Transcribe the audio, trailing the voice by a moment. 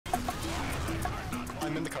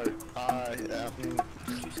I'm in the cart. Yeah.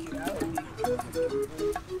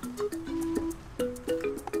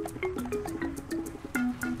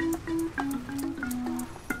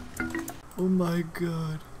 Oh my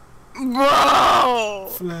god. Bro!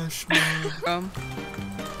 Flash mob.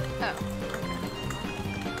 Oh.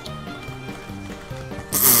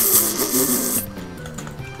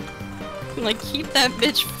 Like, keep that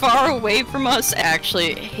bitch far away from us.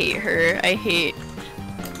 Actually, I hate her. I hate.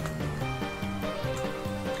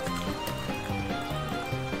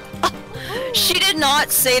 She did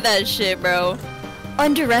not say that shit, bro.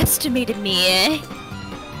 Underestimated me, eh?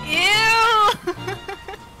 Ew!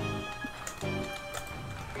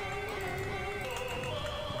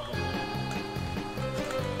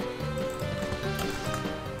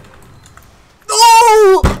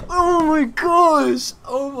 Oh my gosh!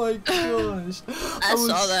 Oh my gosh! I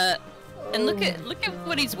saw that. And look at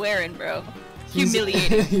what he's wearing, bro.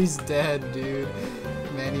 Humiliating. He's dead, dude.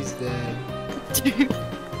 Man, he's dead. Dude.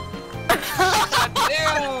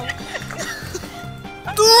 Damn!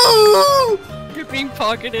 You're being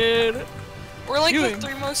pocketed. We're like the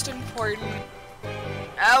three most important.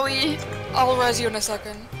 Owie. I'll res you in a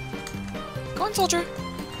second. Go on, soldier.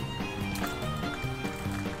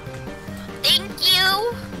 Thank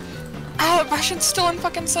you. Oh, Bastion's still in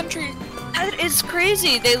fucking sentry. That is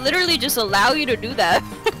crazy. They literally just allow you to do that.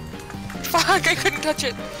 Fuck, I couldn't touch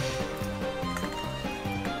it.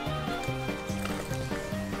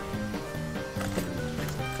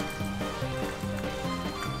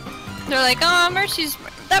 They're like, oh, Mercy's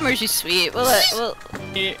sweet. Well,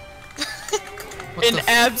 in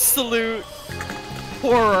absolute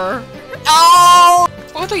horror. Oh!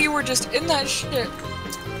 Both of you were just in that shit.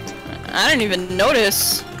 I didn't even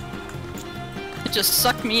notice. It just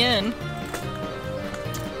sucked me in.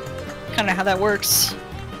 Kinda how that works.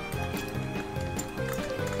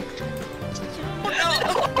 Oh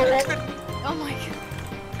my god.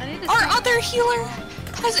 I need to Our other healer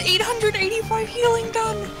has 885 healing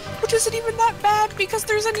done, which isn't even that bad because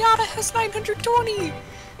their Zenyatta has 920.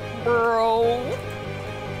 Bro.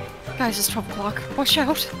 Guys, it's 12 o'clock. Watch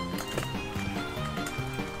out.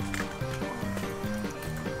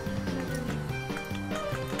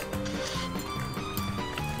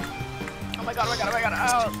 Oh my god, oh my god, oh my god,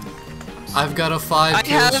 oh. I've got a 5 I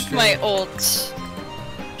kill have streak. my ult.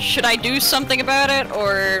 Should I do something about it,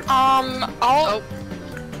 or... Oh.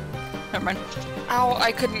 Never mind. Ow,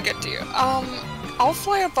 I couldn't get to you. I'll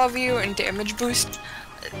fly above you and damage boost.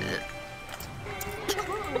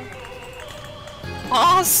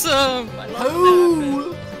 Awesome! I love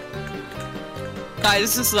that.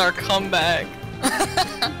 Guys, this is our comeback.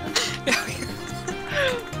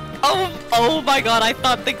 Oh my god, I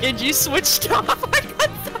thought the Genji switched off. I got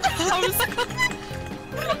so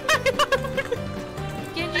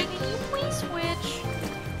Genji, can you please switch?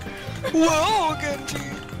 Whoa, Genji!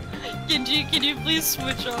 Genji, can you please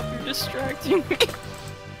switch off? You're distracting me.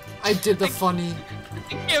 I did the funny.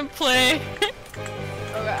 I can't play.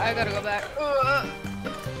 Okay, I gotta go back.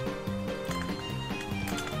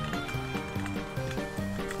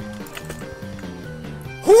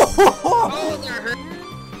 Oh, they're hurt.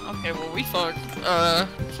 Okay, well, we fucked.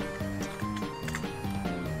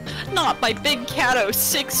 Not by Big Cato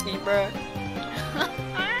 60, bro.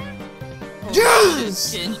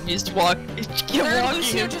 Yes! Genji's walking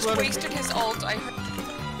Lucio in just front of me. wasted his ult. I heard.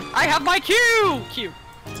 I have my Q! Q.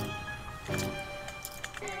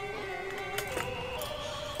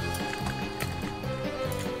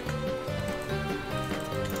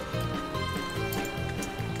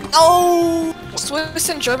 Oh! Swiss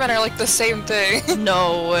and German are like the same thing.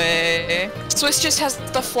 No way. Swiss just has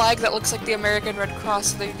the flag that looks like the American Red Cross,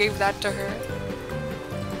 so they gave that to her.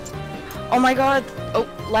 Oh my god. Oh,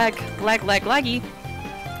 laggy.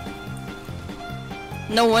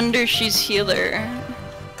 No wonder she's healer.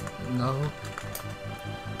 No.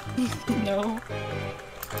 No.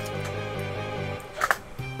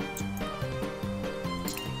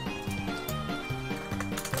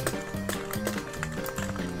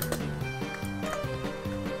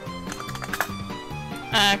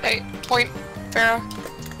 Hey, point, Farah.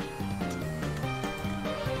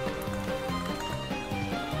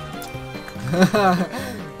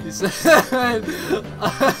 He said.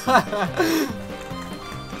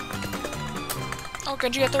 Oh,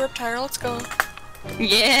 Genji at the Riptire, let's go.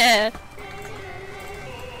 Yeah.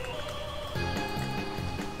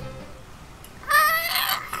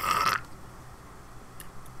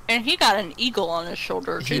 And he got an eagle on his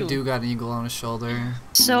shoulder too. He do got an eagle on his shoulder.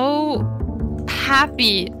 So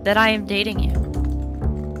happy that I am dating you.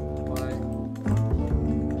 Why?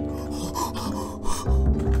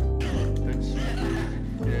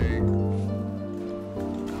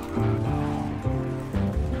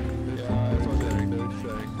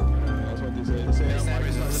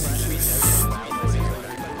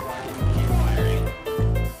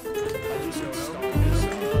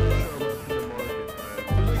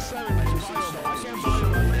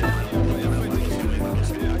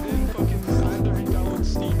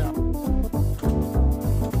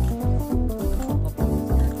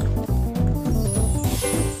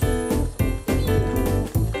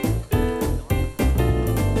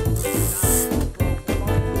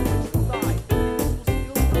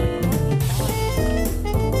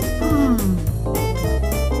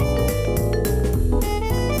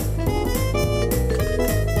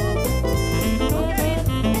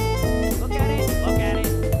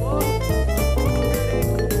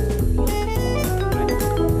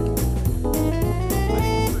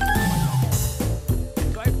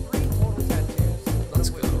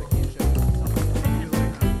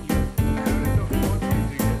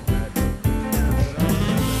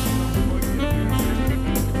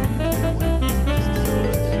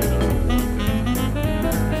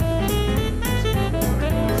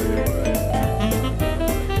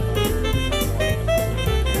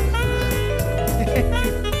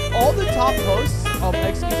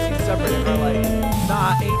 XQC separate and are like,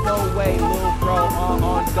 nah, ain't no way, little bro,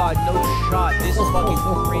 on God, no shot. This fucking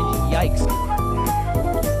cringe, yikes.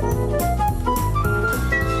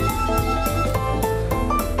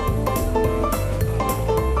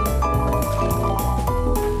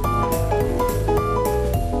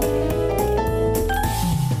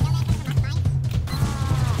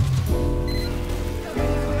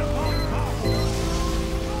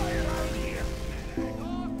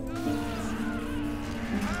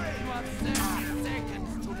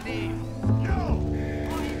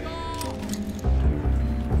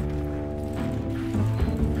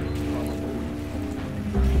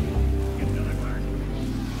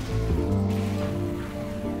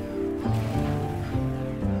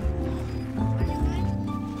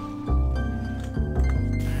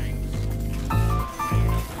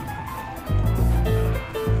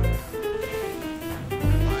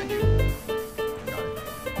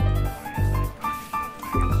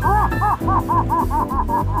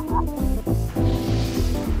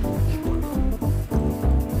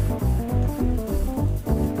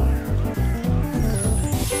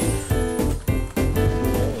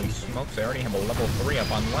 They already have a level 3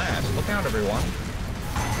 up on last. Look out, everyone.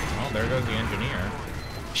 Oh, there goes the engineer.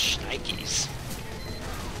 Shnikes.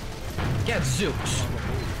 Get Zooks.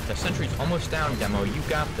 The sentry's almost down, Demo. You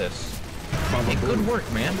got this. Hey, good work,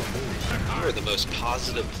 man. You are the most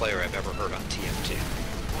positive player I've ever heard on TF2.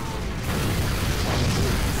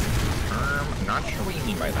 Not sure what you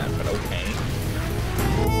mean by that, but okay.